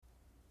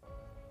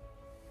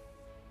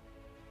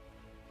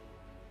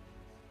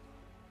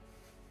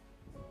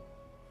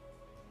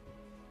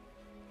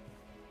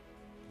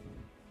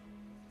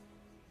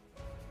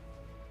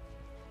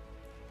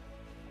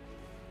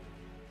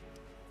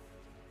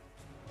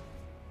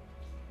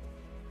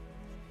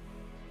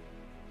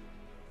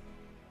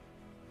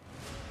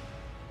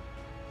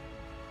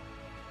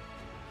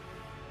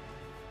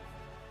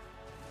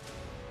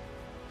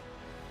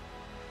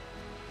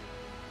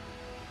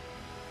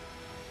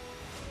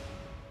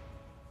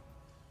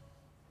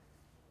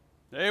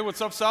Hey,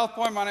 what's up, South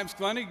Point? My name's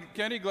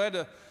Kenny. Glad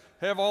to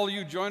have all of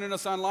you joining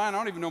us online. I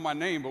don't even know my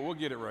name, but we'll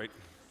get it right.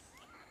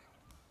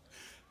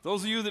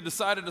 Those of you that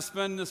decided to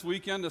spend this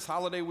weekend, this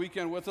holiday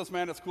weekend with us,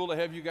 man, it's cool to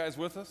have you guys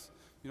with us.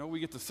 You know, we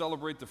get to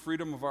celebrate the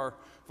freedom of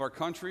our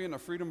country and the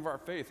freedom of our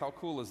faith. How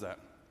cool is that?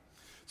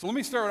 So let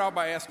me start out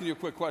by asking you a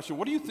quick question.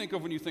 What do you think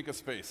of when you think of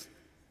space?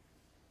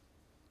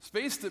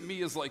 Space to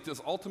me is like this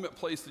ultimate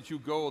place that you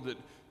go that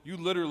you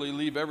literally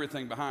leave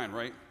everything behind,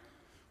 right?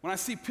 When I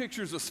see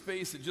pictures of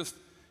space,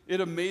 it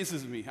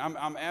amazes me.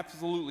 I'm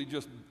absolutely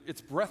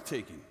it's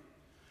breathtaking.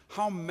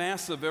 How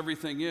massive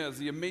everything is,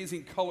 the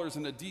amazing colors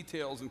and the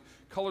details and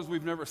colors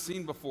we've never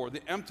seen before,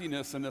 the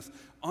emptiness and this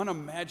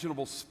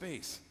unimaginable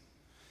space.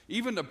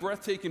 Even the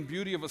breathtaking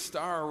beauty of a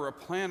star or a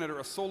planet or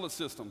a solar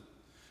system.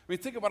 I mean,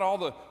 think about all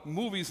the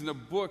movies and the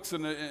books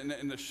and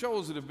the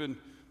shows that have been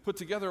put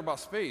together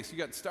about space. You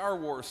got Star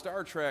Wars,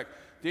 Star Trek,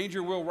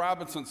 Danger Will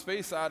Robinson,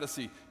 Space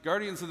Odyssey,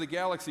 Guardians of the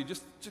Galaxy,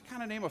 just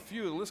kind of name a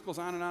few. The list goes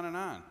on and on and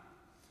on.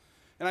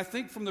 And I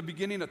think from the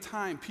beginning of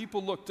time,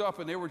 people looked up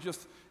and they were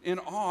just in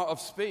awe of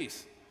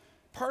space,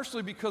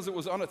 partially because it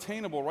was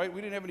unattainable, right?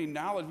 We didn't have any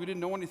knowledge. We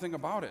didn't know anything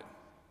about it,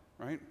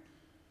 right?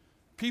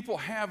 People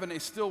have and they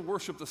still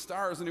worship the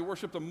stars and they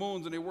worship the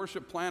moons and they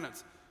worship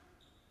planets.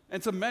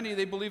 And to many,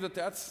 they believe that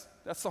that's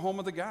the home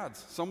of the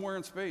gods, somewhere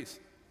in space.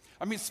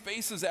 I mean,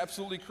 space is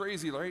absolutely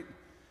crazy, right?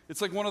 It's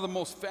like one of the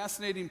most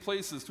fascinating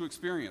places to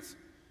experience.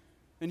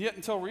 And yet,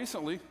 until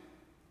recently,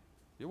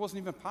 it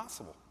wasn't even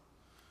possible.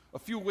 A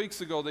few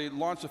weeks ago, they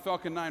launched a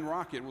Falcon 9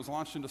 rocket. It was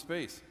launched into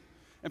space.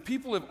 And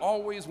people have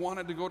always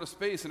wanted to go to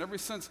space, and ever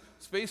since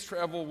space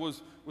travel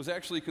was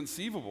actually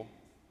conceivable,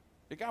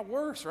 it got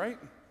worse, right?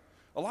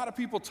 A lot of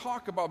people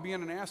talk about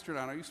being an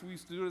astronaut. We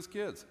used to do it as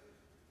kids.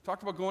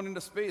 Talked about going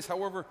into space.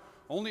 However,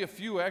 only a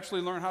few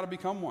actually learn how to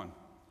become one.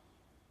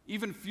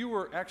 Even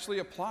fewer actually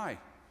apply.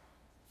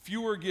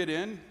 Fewer get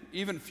in.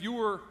 Even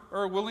fewer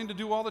are willing to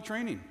do all the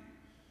training.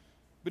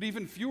 But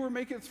even fewer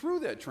make it through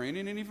that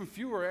training, and even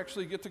fewer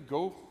actually get to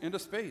go into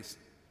space.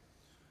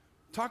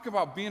 Talk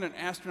about being an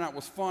astronaut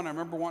was fun. I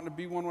remember wanting to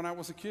be one when I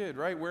was a kid,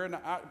 right? Wearing the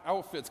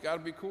outfits, got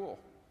to be cool.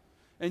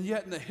 And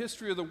yet, in the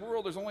history of the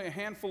world, there's only a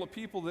handful of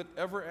people that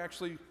ever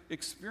actually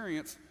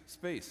experience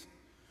space.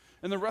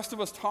 And the rest of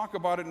us talk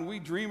about it and we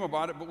dream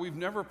about it, but we've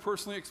never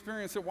personally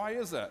experienced it. Why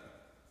is that?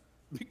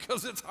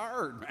 Because it's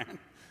hard, man.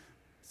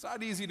 It's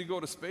not easy to go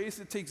to space.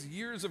 It takes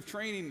years of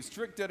training,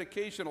 strict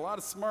dedication, a lot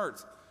of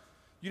smarts.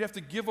 You'd have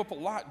to give up a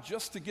lot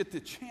just to get the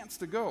chance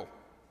to go.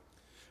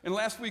 And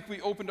last week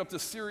we opened up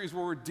this series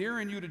where we're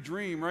daring you to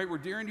dream, right? We're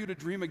daring you to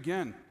dream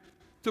again,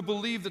 to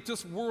believe that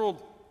this world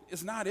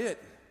is not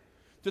it,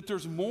 that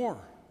there's more,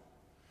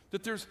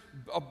 that there's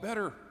a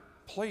better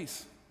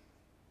place,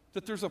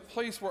 that there's a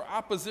place where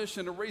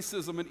opposition and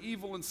racism and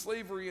evil and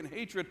slavery and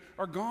hatred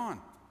are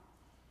gone.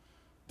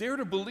 Dare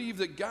to believe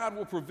that God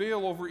will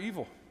prevail over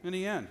evil in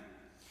the end.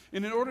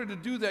 And in order to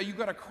do that, you've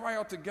got to cry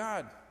out to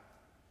God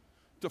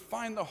to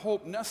find the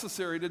hope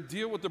necessary to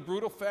deal with the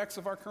brutal facts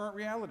of our current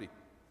reality.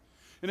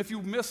 And if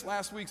you missed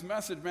last week's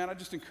message, man, I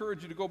just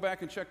encourage you to go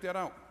back and check that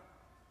out.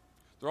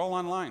 They're all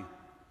online.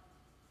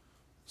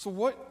 So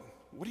what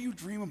do you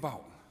dream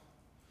about?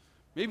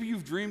 Maybe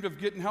you've dreamed of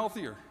getting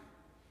healthier.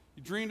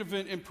 You dreamed of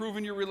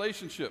improving your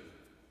relationship.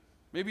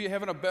 Maybe you're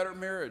having a better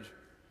marriage.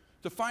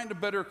 To find a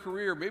better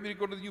career. Maybe to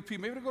go to the UP.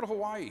 Maybe to go to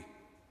Hawaii.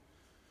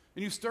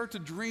 And you start to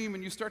dream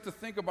and you start to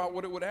think about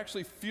what it would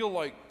actually feel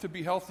like to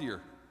be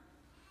healthier.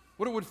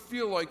 What it would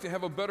feel like to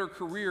have a better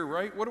career,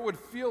 right? What it would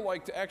feel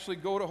like to actually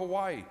go to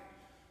Hawaii,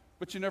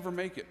 but you never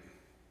make it.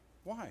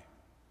 Why?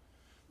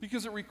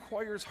 Because it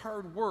requires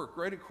hard work,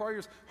 right? It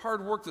requires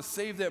hard work to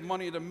save that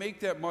money, to make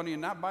that money,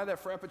 and not buy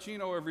that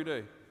Frappuccino every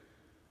day.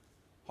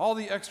 All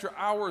the extra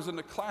hours and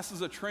the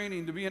classes of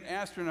training to be an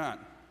astronaut,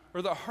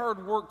 or the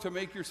hard work to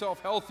make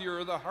yourself healthier,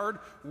 or the hard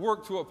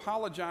work to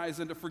apologize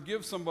and to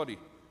forgive somebody,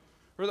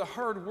 or the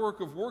hard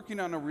work of working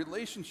on a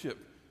relationship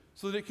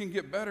so that it can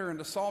get better and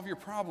to solve your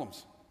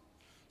problems.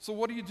 So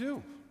what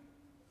do?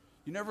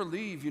 You never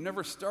leave, you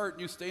never start,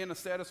 you stay in the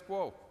status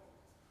quo.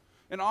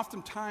 And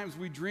oftentimes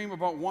we dream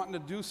about wanting to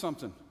do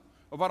something,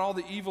 about all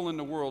the evil in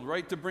the world,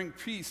 right? To bring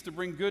peace, to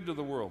bring good to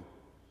the world.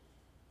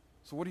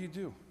 So what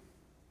do?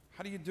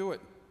 How do you do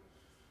it?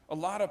 A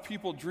lot of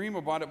people dream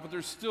about it, but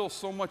there's still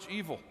so much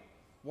evil.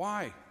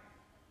 Why?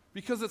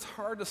 Because it's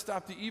hard to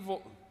stop the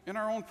evil in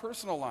our own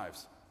personal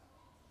lives.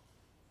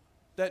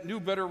 That new,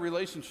 better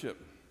relationship.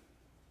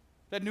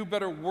 That new,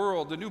 better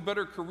world, the new,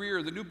 better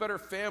career, the new, better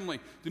family,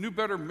 the new,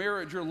 better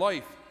marriage or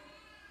life.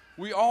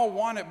 We all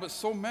want it, but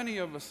so many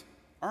of us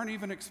aren't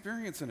even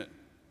experiencing it.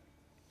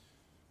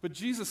 But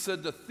Jesus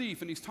said the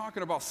thief, and he's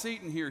talking about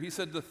Satan here, he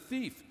said the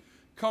thief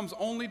comes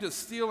only to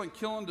steal and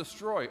kill and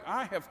destroy.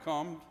 I have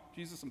come,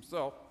 Jesus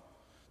himself,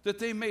 that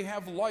they may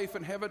have life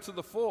and have it to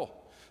the full.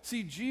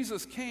 See,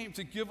 Jesus came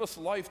to give us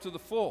life to the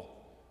full.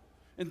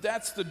 And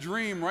that's the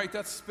dream, right?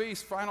 That's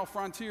space, final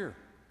frontier.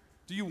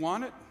 Do you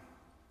want it?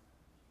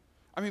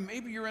 I mean,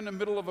 maybe you're in the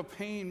middle of a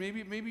pain.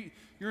 Maybe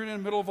you're in the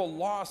middle of a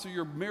loss, or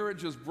your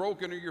marriage is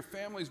broken, or your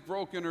family's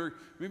broken, or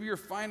maybe your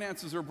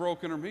finances are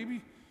broken, or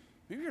maybe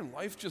Maybe your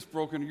life's just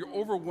broken, you're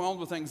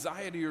overwhelmed with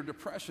anxiety or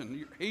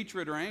depression,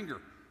 hatred or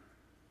anger.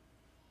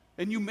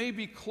 And you may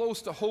be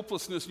close to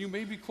hopelessness, you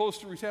may be close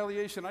to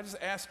retaliation. I just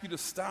ask you to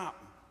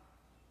stop.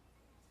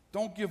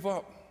 Don't give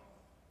up.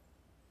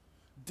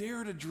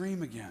 Dare to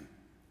dream again.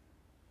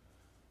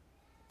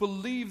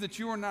 Believe that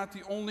you are not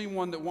the only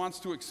one that wants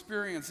to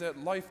experience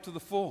that life to the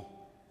full.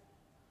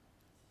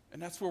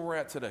 And that's where we're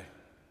at today.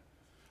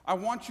 I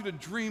want you to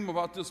dream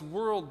about this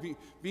world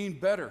being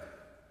better,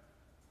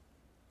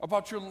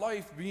 about your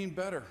life being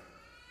better,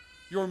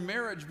 your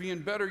marriage being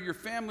better, your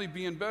family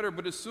being better.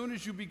 But as soon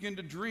as you begin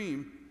to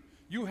dream,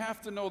 you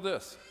have to know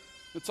this.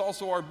 It's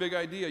also our big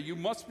idea. You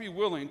must be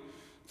willing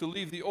to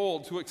leave the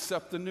old to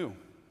accept the new.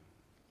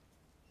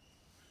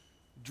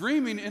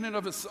 Dreaming in and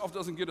of itself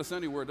doesn't get us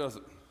anywhere, does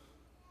it?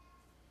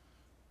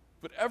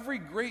 But every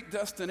great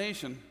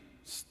destination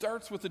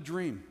starts with a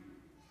dream.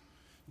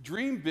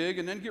 Dream big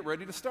and then get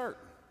ready to start.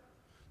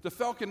 The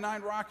Falcon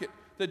 9 rocket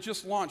that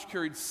just launched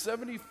carried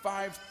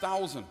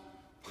 75,000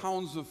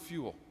 pounds of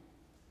fuel.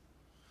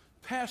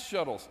 Past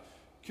shuttles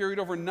carried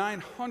over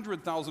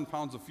 900,000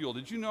 pounds of fuel.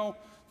 Did you know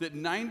that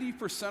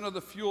 90% of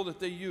the fuel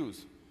that they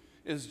use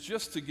is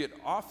just to get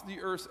off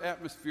the Earth's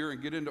atmosphere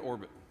and get into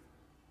orbit?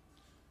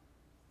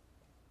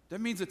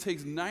 That means it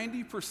takes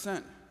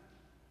 90%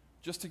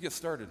 just to get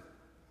started.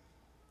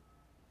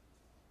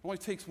 It only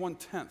takes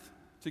 1/10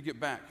 to get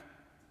back.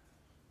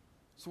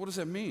 So what does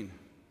that mean?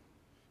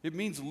 It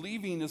means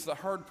leaving is the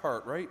hard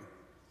part, right?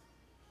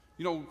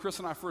 You know, when Chris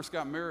and I first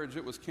got married,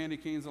 it was candy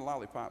canes and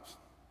lollipops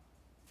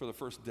for the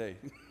first day.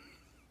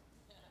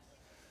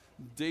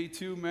 Day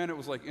 2, man, it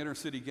was like inner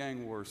city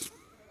gang wars.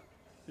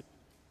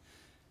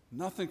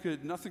 Nothing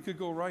could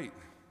go right.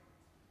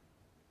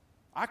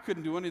 I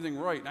couldn't do anything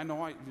right. I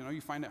know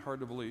you find that hard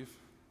to believe.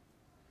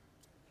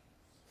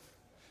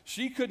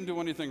 She couldn't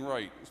do anything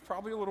right. It's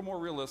probably a little more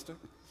realistic.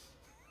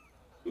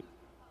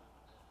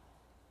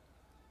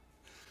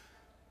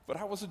 But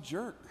I was a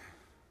jerk.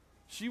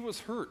 She was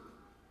hurt.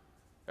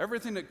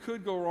 Everything that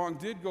could go wrong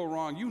did go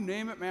wrong. You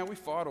name it, man, we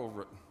fought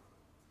over it.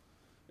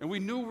 And we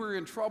knew we were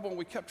in trouble, and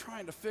we kept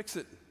trying to fix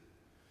it.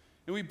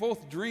 And we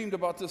both dreamed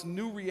about this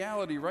new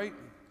reality, right?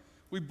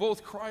 We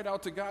both cried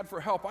out to God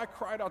for help. I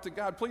cried out to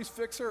God, please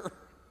fix her.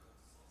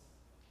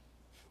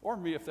 Or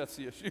me, if that's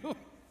the issue.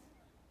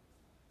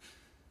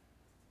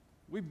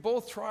 We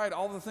both tried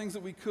all the things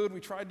that we could.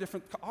 We tried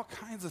all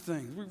kinds of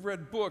things. We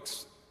read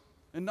books,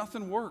 and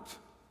nothing worked.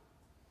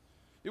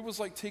 It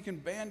was like taking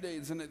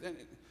Band-Aids and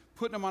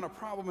putting them on a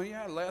problem. And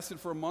yeah, it lasted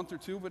for a month or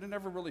two, but it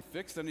never really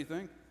fixed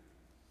anything.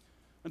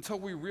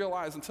 Until I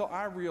realized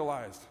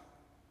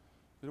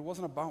that it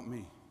wasn't about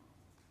me.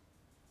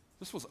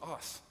 This was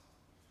us.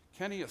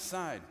 Kenny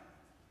aside.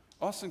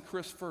 Us and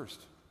Chris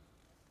first.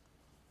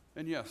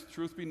 And yes,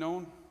 truth be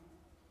known,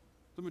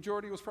 the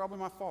majority was probably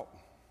my fault.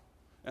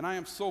 And I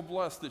am so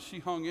blessed that she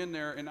hung in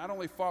there and not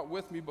only fought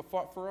with me, but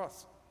fought for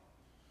us.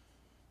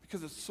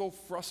 Because it's so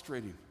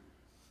frustrating.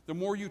 The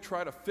more you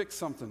try to fix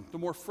something, the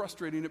more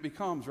frustrating it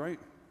becomes, right?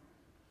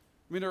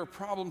 I mean, there are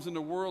problems in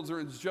the world, there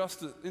are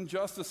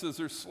injustices,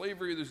 there's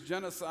slavery, there's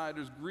genocide,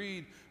 there's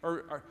greed,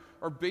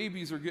 our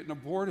babies are getting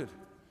aborted.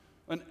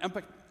 An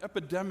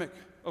epidemic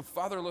of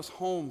fatherless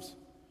homes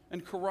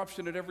and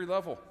corruption at every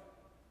level.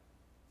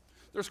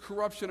 There's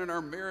corruption in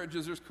our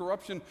marriages, there's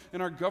corruption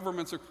in our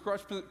governments,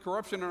 there's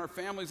corruption in our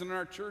families and in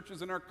our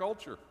churches and our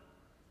culture.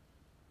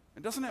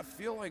 And doesn't that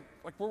feel like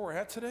where we're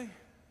at today?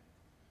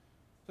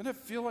 Doesn't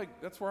it feel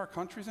like that's where our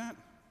country's at?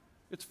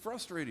 It's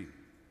frustrating.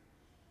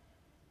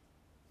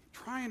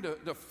 Trying to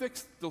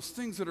fix those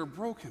things that are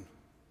broken.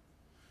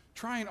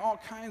 Trying all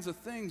kinds of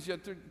things,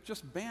 yet they're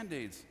just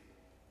Band-Aids.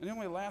 And they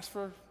only last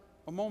for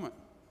a moment.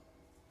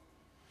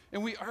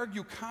 And we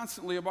argue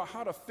constantly about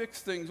how to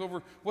fix things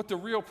over what the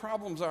real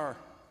problems are.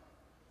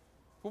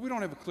 But we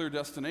don't have a clear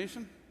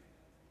destination.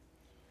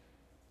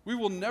 We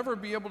will never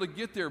be able to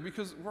get there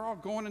because we're all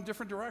going in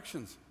different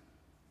directions.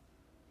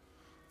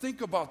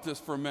 Think about this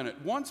for a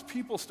minute. Once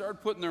people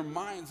start putting their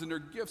minds and their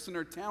gifts and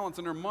their talents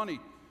and their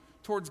money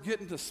towards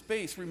getting to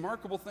space,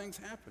 remarkable things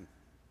happen.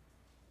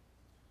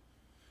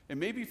 And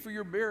maybe for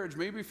your marriage,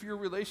 maybe for your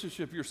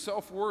relationship, your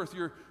self-worth,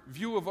 your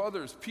view of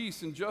others,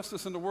 peace and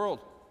justice in the world,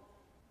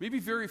 maybe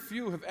very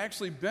few have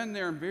actually been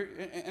there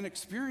and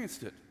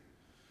experienced it.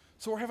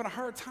 So we're having a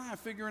hard time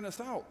figuring this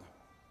out.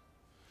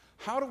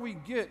 How do we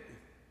get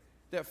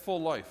that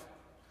full life?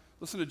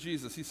 Listen to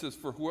Jesus. He says,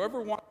 for whoever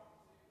wants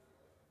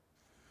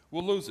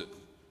will lose it.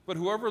 But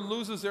whoever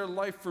loses their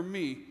life for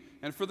me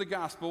and for the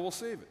gospel will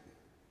save it.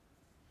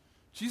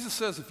 Jesus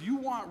says, if you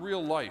want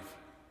real life,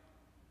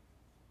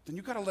 then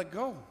you got to let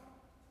go.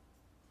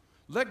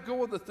 Let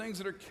go of the things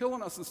that are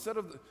killing us instead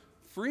of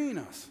freeing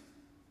us.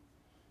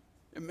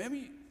 And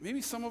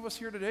maybe some of us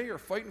here today are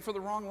fighting for the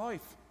wrong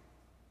life.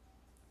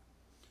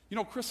 You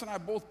know, Chris and I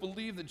both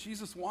believe that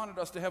Jesus wanted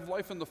us to have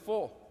life in the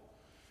full.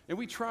 And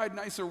we tried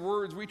nicer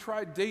words, we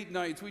tried date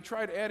nights, we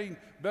tried adding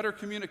better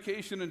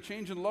communication and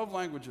changing love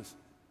languages.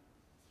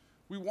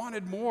 We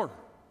wanted more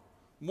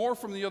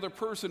from the other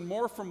person,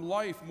 more from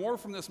life, more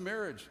from this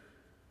marriage.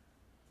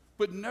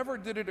 But never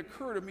did it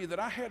occur to me that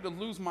I had to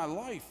lose my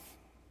life.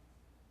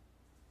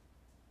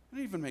 It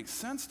didn't even make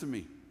sense to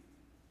me.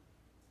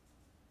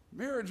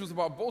 Marriage was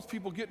about both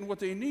people getting what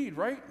they need,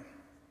 right?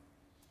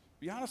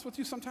 Be honest with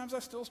you, sometimes I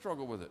still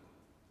struggle with it.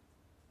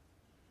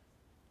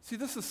 See,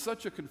 this is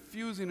such a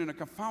confusing and a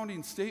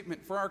confounding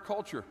statement for our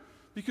culture,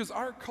 because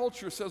our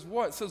culture says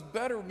what? It says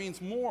better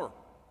means more.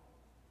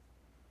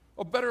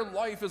 A better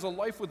life is a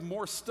life with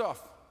more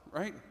stuff,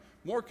 right?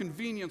 More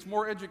convenience,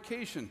 more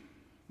education,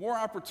 more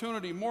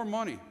opportunity, more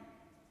money.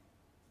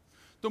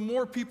 The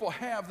more people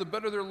have, the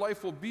better their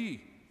life will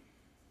be.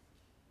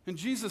 And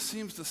Jesus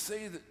seems to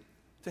say that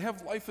to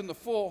have life in the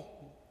full,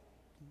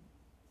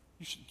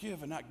 you should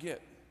give and not get.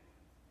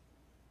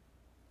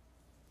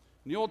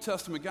 In the Old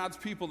Testament, God's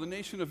people, the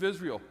nation of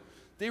Israel,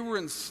 they were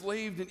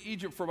enslaved in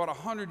Egypt for about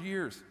 100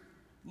 years,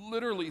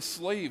 literally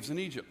slaves in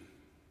Egypt.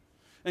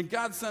 And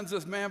God sends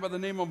this man by the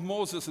name of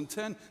Moses and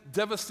 10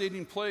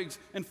 devastating plagues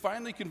and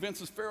finally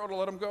convinces Pharaoh to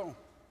let him go.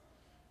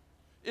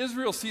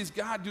 Israel sees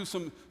God do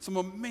some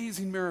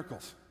amazing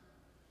miracles.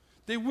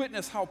 They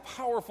witness how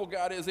powerful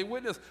God is. They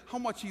witness how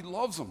much He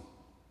loves them.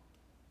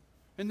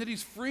 And that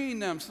He's freeing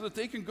them so that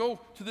they can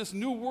go to this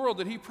new world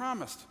that He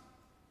promised.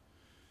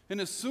 And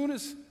as soon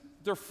as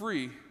they're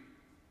free,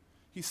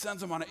 He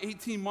sends them on an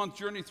 18-month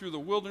journey through the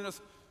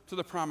wilderness to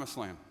the promised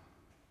land.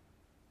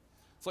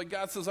 It's like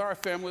God says, all right,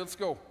 family, let's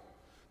go.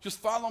 Just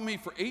follow me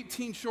for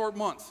 18 short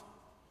months,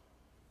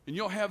 and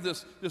you'll have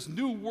this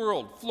new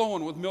world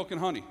flowing with milk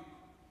and honey.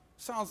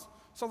 Sounds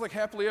like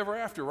happily ever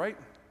after, right?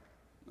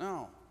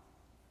 No.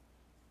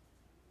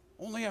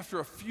 Only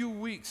after a few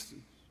weeks.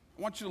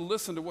 I want you to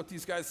listen to what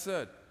these guys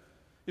said.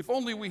 If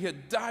only we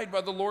had died by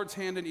the Lord's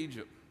hand in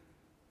Egypt.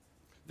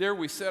 There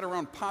we sat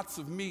around pots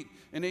of meat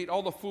and ate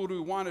all the food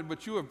we wanted,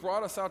 but you have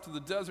brought us out to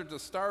the desert to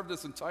starve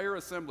this entire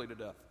assembly to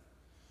death.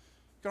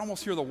 You can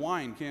almost hear the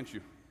whine, can't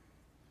you?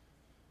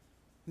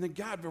 And then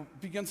God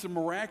begins to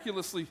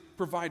miraculously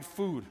provide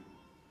food.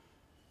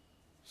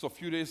 So a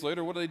few days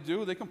later, what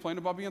do? They complain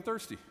about being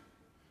thirsty.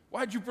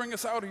 Why'd you bring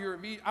us out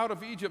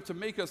of Egypt to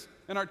make us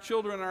and our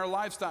children and our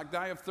livestock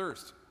die of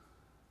thirst? Doesn't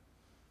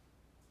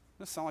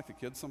that sound like the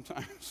kids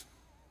sometimes?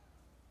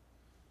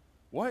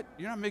 What?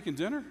 You're not making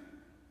dinner?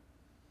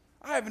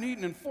 I haven't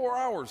eaten in 4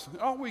 hours.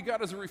 All we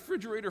got is a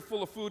refrigerator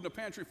full of food and a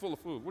pantry full of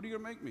food. What are you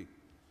going to make me?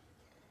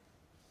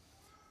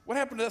 What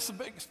happened to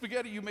that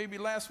spaghetti you made me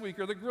last week,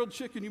 or the grilled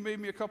chicken you made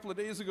me a couple of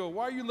days ago?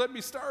 Why are you letting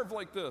me starve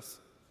like this?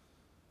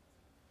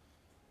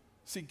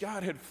 See,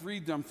 God had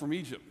freed them from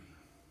Egypt.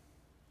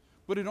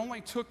 But it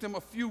only took them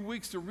a few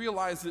weeks to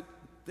realize that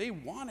they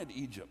wanted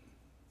Egypt.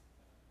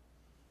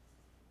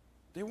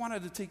 They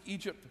wanted to take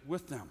Egypt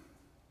with them.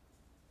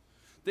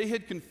 They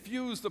had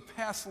confused the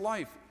past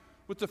life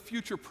with the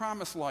future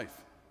promised life.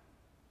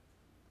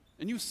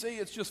 And you say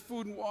it's just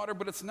food and water,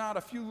 but it's not.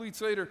 A few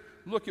weeks later,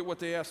 look at what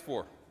they asked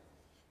for.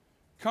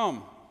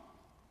 Come,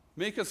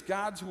 make us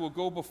gods who will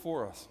go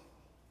before us.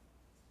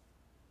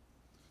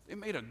 They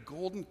made a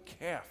golden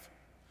calf,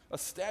 a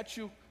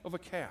statue of a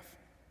calf,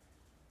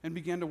 and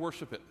began to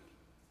worship it,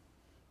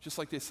 just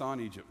like they saw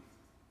in Egypt.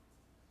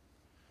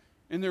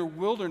 In the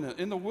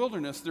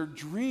wilderness, their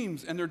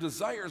dreams and their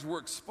desires were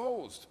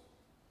exposed.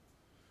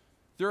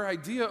 Their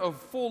idea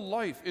of full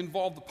life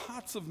involved the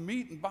pots of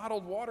meat and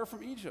bottled water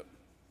from Egypt,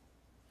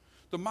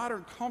 the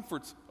modern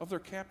comforts of their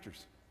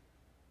captors.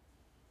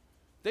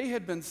 They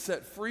had been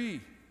set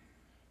free,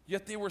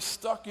 yet they were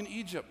stuck in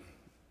Egypt.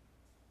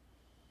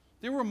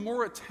 They were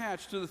more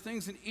attached to the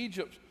things in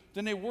Egypt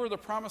than they were the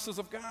promises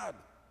of God.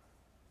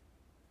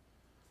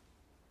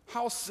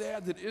 How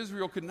sad that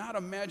Israel could not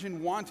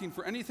imagine wanting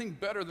for anything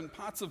better than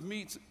pots of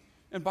meats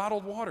and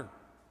bottled water.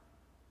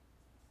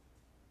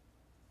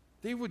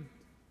 They'd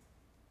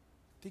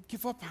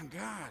give up on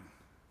God.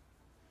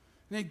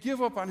 And they'd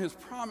give up on His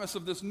promise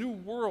of this new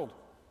world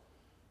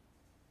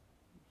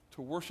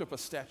to worship a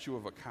statue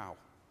of a cow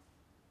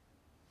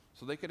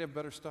so they could have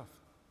better stuff.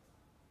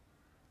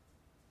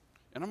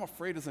 And I'm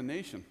afraid as a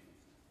nation,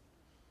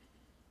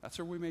 that's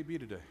where we may be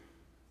today.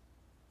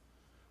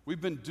 We've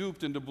been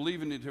duped into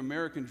believing that the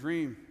American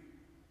dream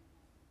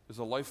is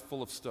a life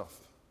full of stuff.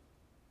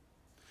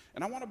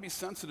 And I want to be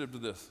sensitive to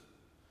this.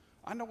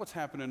 I know what's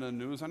happening in the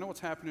news. I know what's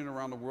happening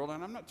around the world,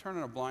 and I'm not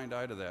turning a blind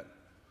eye to that.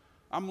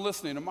 I'm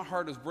listening, and my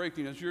heart is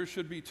breaking, as yours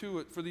should be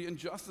too, for the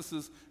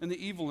injustices and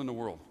the evil in the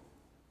world.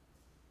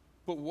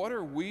 But what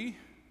are we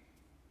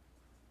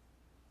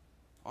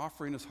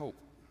offering as hope?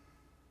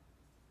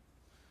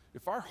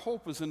 If our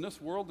hope is in this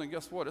world, then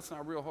guess what? It's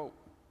not real hope.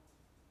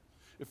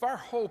 If our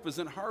hope is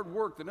in hard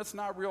work, then it's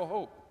not real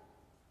hope.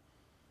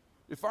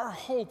 If our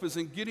hope is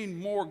in getting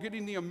more,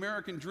 getting the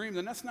American dream,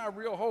 then that's not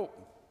real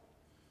hope.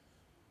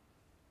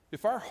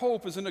 If our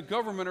hope is in the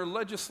government or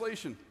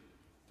legislation,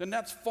 then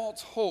that's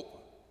false hope.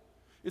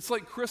 It's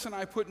like Chris and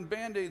I putting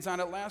Band-Aids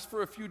on. It lasts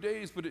for a few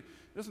days, but it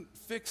doesn't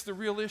fix the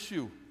real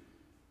issue.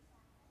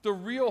 The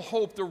real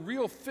hope, the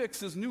real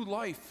fix is new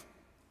life.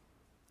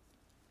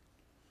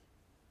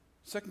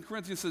 2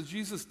 Corinthians says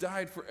Jesus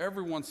died for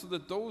everyone so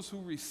that those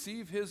who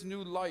receive His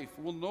new life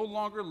will no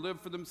longer live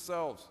for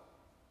themselves.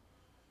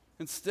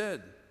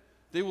 Instead,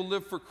 They will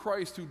live for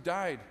Christ who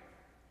died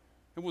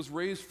and was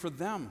raised for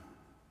them.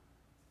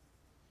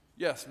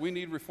 Yes, we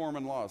need reform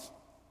in laws.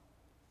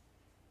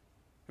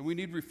 And we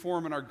need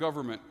reform in our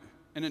government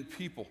and in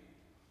people.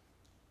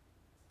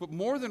 But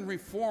more than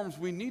reforms,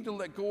 we need to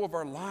let go of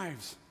our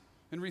lives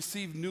and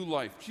receive new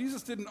life.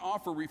 Jesus didn't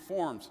offer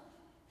reforms.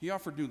 He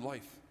offered new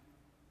life.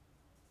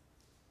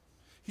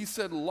 He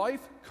said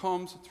life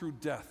comes through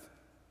death.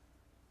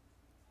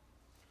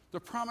 The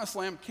promised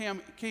lamb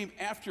came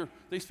after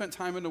they spent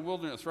time in the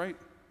wilderness, right?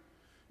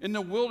 In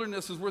the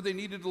wilderness is where they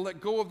needed to let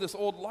go of this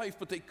old life,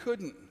 but they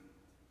couldn't.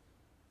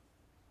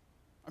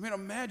 I mean,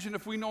 imagine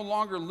if we no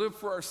longer live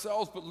for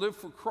ourselves, but live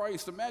for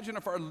Christ. Imagine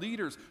if our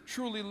leaders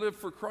truly lived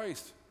for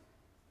Christ.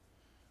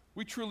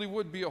 We truly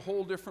would be a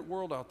whole different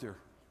world out there,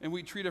 and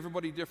we'd treat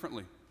everybody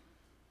differently.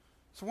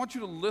 So I want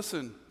you to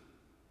listen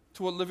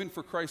to what living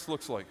for Christ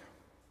looks like.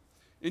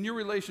 In your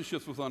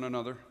relationships with one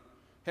another,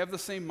 have the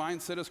same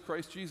mindset as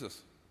Christ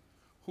Jesus,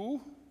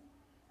 who,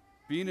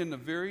 being in the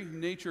very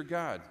nature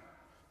God,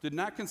 did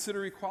not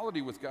consider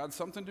equality with God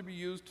something to be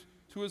used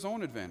to his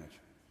own advantage.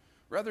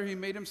 Rather, he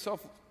made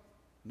himself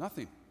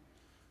nothing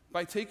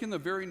by taking the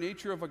very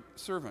nature of a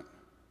servant.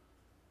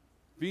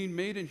 Being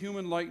made in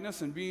human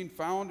likeness and being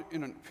found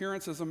in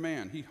appearance as a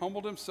man, he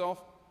humbled himself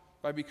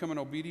by becoming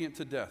obedient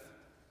to death,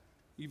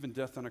 even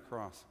death on a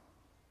cross.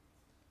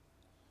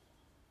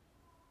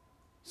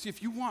 See,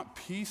 if you want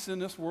peace in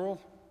this world,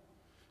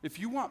 if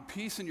you want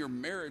peace in your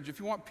marriage, if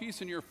you want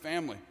peace in your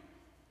family,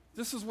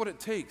 this is what it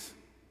takes.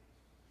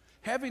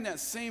 Having that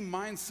same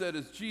mindset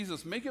as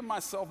Jesus, making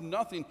myself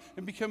nothing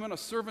and becoming a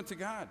servant to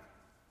God,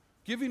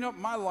 giving up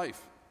my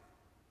life.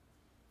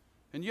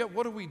 And yet,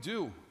 what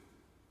do?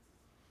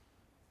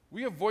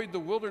 We avoid the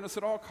wilderness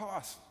at all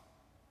costs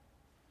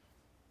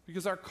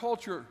because our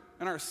culture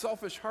and our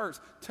selfish hearts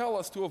tell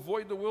us to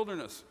avoid the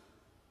wilderness.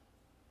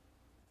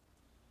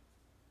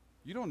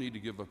 You don't need to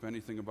give up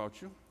anything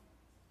about you.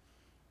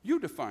 You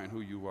define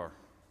who you are.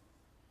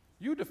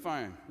 You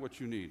define what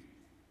you need.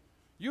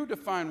 You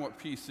define what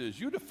peace is.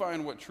 You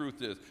define what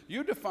truth is.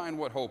 You define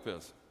what hope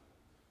is.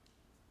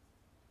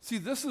 See,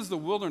 this is the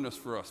wilderness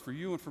for us, for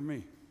you and for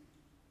me.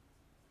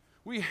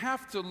 We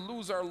have to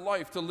lose our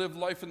life to live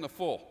life in the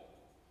full.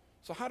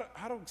 So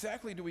how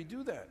exactly do we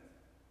do that?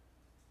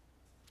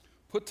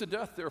 Put to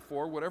death,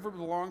 therefore, whatever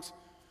belongs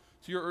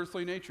to your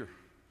earthly nature: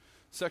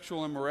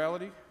 sexual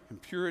immorality,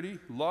 impurity,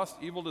 lust,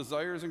 evil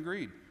desires, and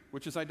greed,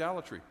 which is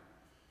idolatry.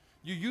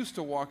 You used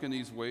to walk in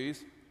these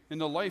ways in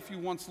the life you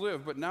once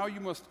lived, but now you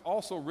must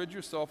also rid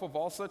yourself of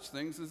all such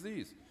things as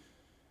these: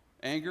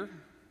 anger,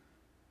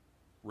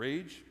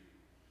 rage,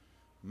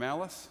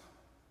 malice,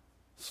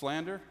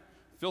 slander,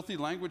 filthy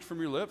language from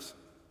your lips.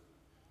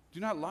 Do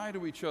not lie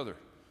to each other,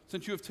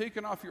 since you have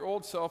taken off your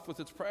old self with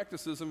its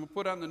practices and have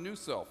put on the new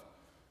self,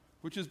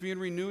 which is being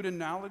renewed in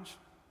knowledge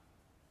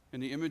in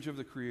the image of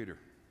the Creator.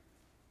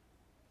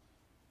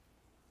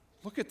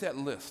 Look at that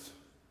list.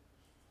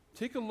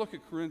 Take a look at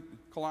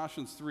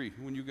Colossians 3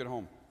 when you get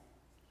home.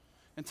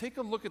 And take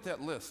a look at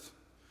that list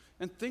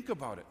and think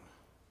about it.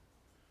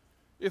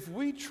 If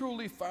we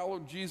truly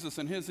followed Jesus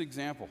and his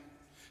example,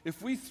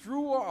 if we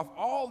threw off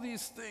all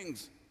these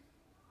things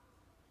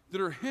that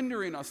are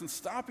hindering us and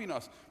stopping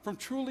us from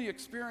truly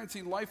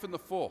experiencing life in the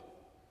full,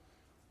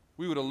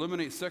 we would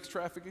eliminate sex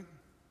trafficking,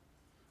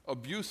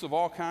 abuse of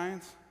all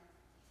kinds,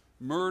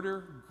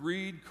 murder,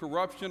 greed,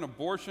 corruption,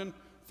 abortion,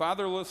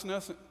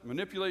 fatherlessness,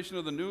 manipulation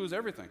of the news,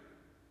 everything.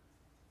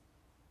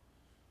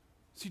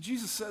 See,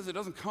 Jesus says it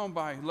doesn't come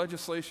by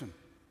legislation,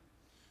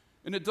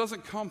 and it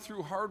doesn't come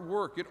through hard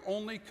work. It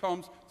only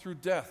comes through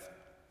death.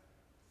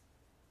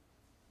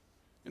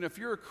 And if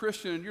you're a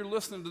Christian and you're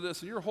listening to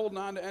this and you're holding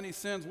on to any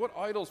sins, what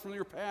idols from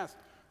your past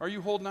are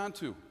you holding on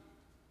to?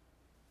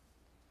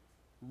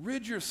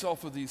 Rid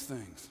yourself of these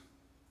things.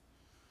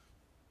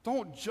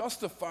 Don't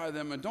justify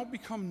them and don't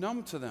become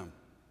numb to them.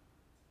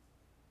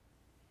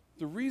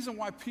 The reason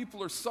why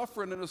people are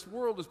suffering in this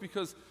world is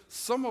because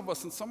some of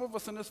us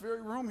in this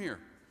very room here,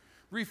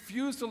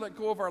 refuse to let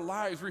go of our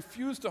lives,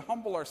 refuse to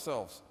humble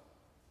ourselves.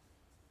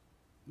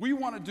 We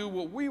want to do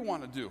what we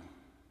want to do,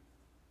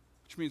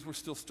 which means we're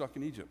still stuck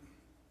in Egypt.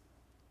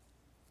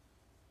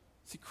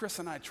 See, Chris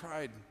and I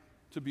tried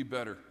to be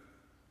better.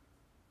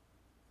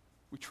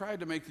 We tried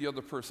to make the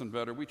other person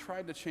better. We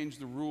tried to change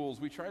the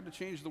rules. We tried to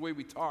change the way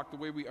we talked, the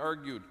way we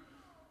argued.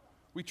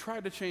 We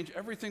tried to change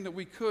everything that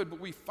we could, but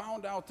we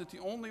found out that the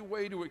only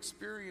way to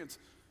experience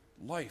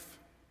life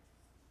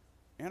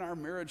and our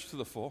marriage to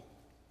the full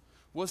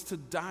was to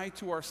die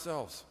to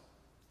ourselves.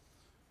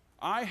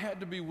 I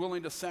had to be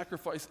willing to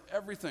sacrifice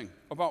everything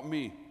about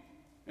me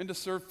and to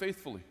serve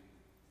faithfully.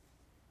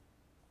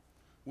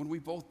 When we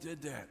both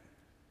did that,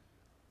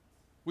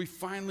 we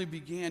finally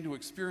began to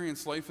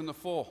experience life in the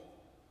full,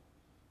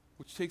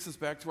 which takes us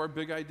back to our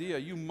big idea.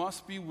 You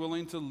must be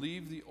willing to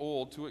leave the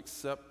old to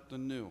accept the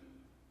new.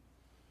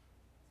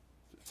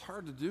 It's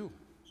hard to do.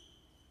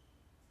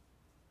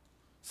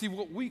 See,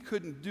 what we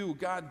couldn't do,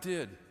 God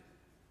did.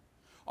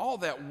 All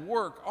that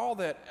work, all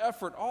that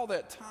effort, all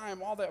that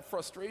time, all that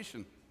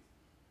frustration,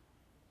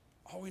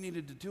 all we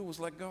needed to do was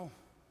let go.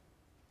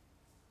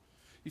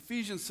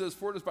 Ephesians says,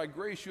 "For it is by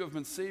grace you have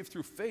been saved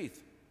through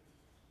faith.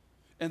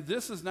 And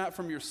this is not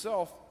from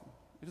yourself,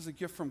 it is a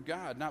gift from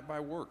God, not by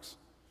works,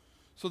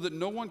 so that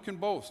no one can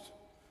boast.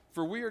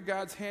 For we are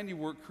God's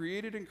handiwork,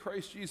 created in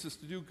Christ Jesus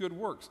to do good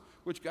works,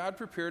 which God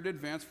prepared in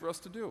advance for us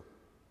to do."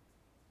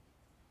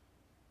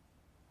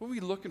 What are we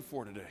looking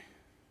for today?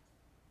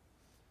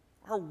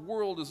 Our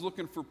world is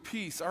looking for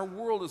peace. Our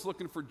world is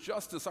looking for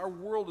justice. Our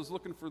world is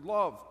looking for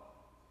love.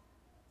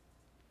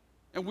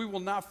 And we will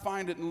not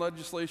find it in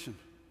legislation.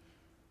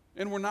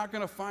 And we're not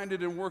going to find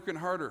it in working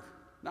harder.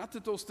 Not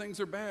that those things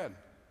are bad.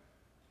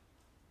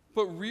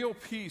 But real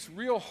peace,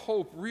 real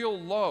hope, real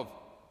love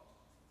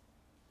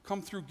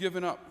come through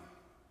giving up,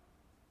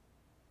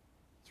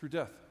 through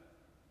death.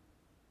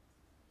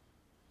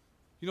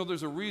 You know,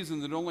 there's a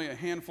reason that only a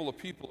handful of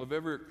people have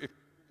ever experienced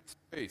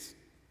space.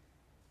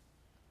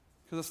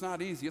 Because it's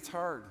not easy, it's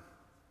hard. And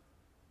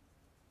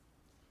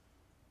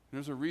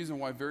there's a reason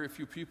why very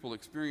few people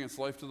experience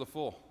life to the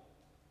full.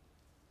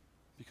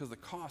 Because the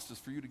cost is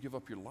for you to give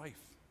up your life.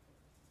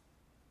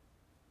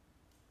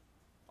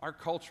 Our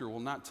culture will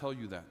not tell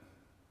you that.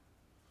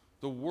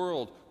 The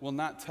world will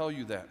not tell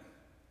you that.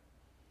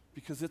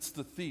 Because it's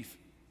the thief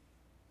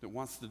that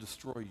wants to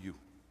destroy you.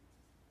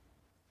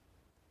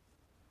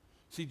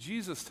 See,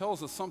 Jesus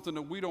tells us something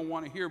that we don't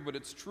want to hear, but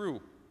it's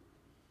true.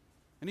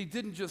 And he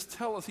didn't just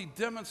tell us, he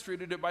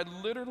demonstrated it by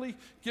literally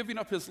giving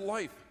up his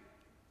life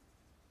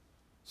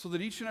so that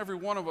each and every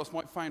one of us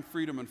might find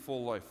freedom and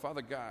full life.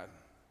 Father God,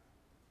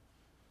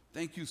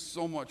 thank you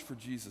so much for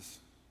Jesus.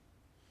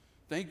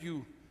 Thank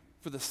you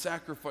for the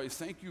sacrifice.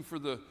 Thank you for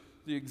the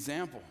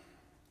example.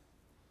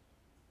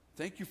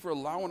 Thank you for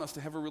allowing us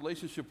to have a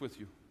relationship with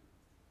you.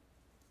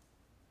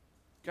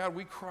 God,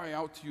 we cry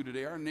out to you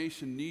today. Our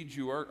nation needs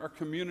you. Our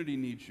community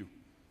needs you.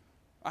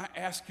 I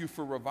ask you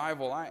for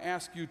revival. I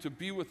ask you to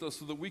be with us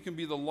so that we can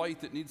be the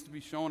light that needs to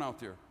be shown out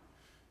there.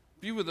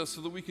 Be with us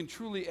so that we can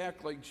truly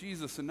act like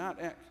Jesus and not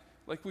act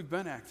like we've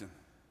been acting.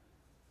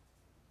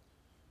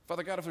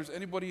 Father God, if there's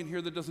anybody in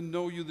here that doesn't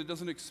know you, that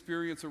doesn't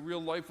experience a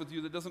real life with you,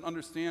 that doesn't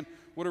understand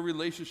what a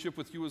relationship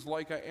with you is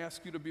like, I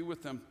ask you to be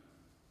with them.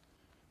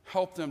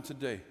 Help them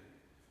today.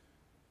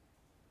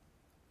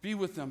 Be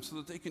with them so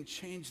that they can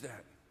change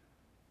that.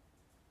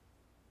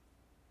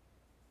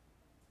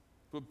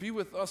 But be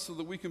with us so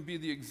that we can be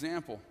the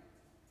example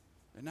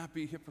and not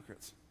be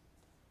hypocrites.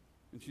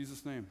 In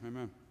Jesus' name,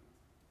 amen.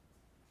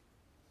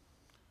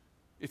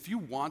 If you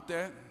want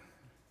that,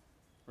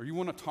 or you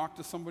want to talk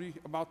to somebody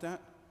about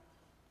that,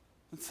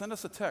 then send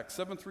us a text,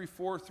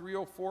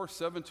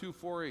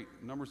 734-304-7248.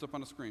 Number's up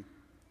on the screen.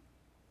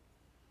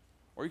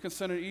 Or you can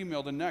send an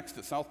email to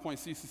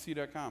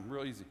next@southpointccc.com.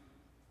 Real easy.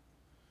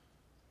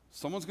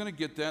 Someone's going to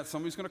get that.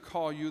 Somebody's going to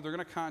call you. They're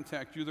going to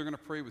contact you. They're going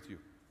to pray with you.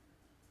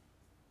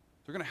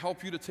 They're going to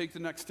help you to take the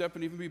next step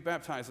and even be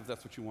baptized if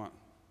that's what you want.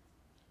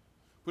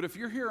 But if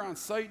you're here on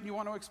site and you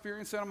want to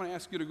experience that, I'm going to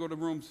ask you to go to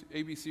rooms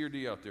A, B, C, or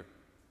D out there,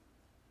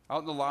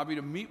 out in the lobby,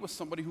 to meet with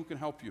somebody who can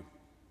help you.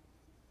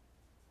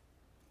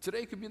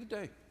 Today could be the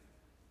day.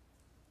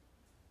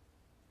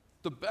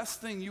 The best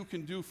thing you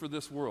can do for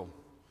this world,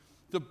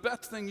 the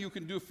best thing you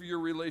can do for your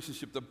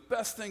relationship, the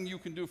best thing you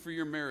can do for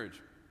your marriage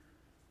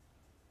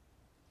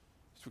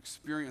is to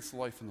experience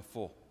life in the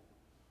full.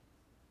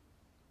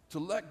 To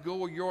let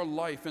go of your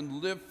life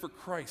and live for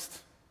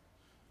Christ.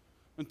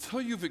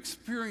 Until you've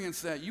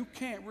experienced that, you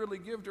can't really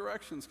give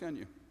directions, can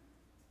you?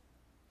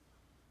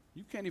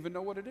 You can't even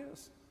know what it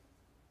is.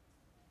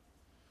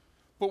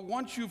 But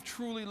once you've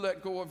truly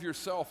let go of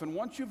yourself, and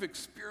once you've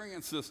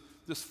experienced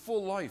this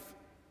full life,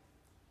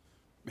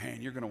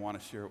 man, you're going to want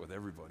to share it with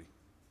everybody.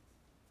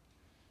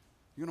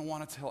 You're going to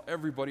want to tell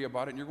everybody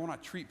about it, and you're going to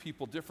treat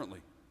people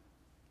differently.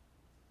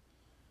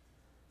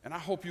 And I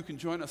hope you can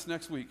join us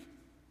next week,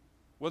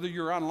 whether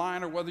you're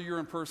online or whether you're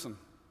in person.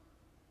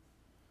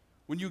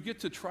 When you have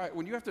to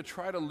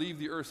try to leave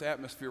the Earth's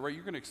atmosphere, right,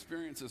 you're going to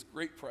experience this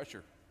great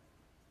pressure.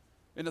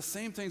 And the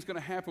same thing's going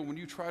to happen when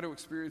you try to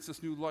experience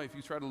this new life.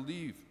 You try to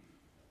leave.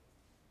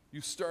 You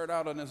start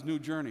out on this new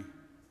journey.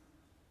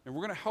 And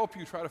we're going to help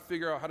you try to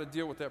figure out how to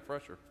deal with that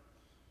pressure.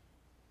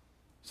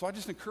 So I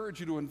just encourage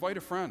you to invite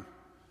a friend.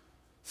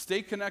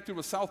 Stay connected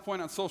with South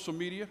Point on social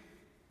media.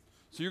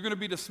 So you're going to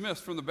be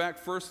dismissed from the back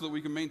first so that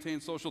we can maintain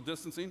social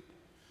distancing.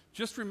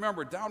 Just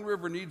remember,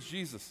 Downriver needs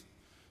Jesus.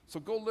 So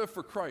go live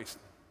for Christ.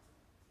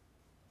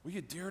 Will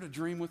you dare to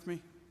dream with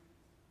me?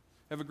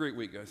 Have a great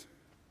week, guys.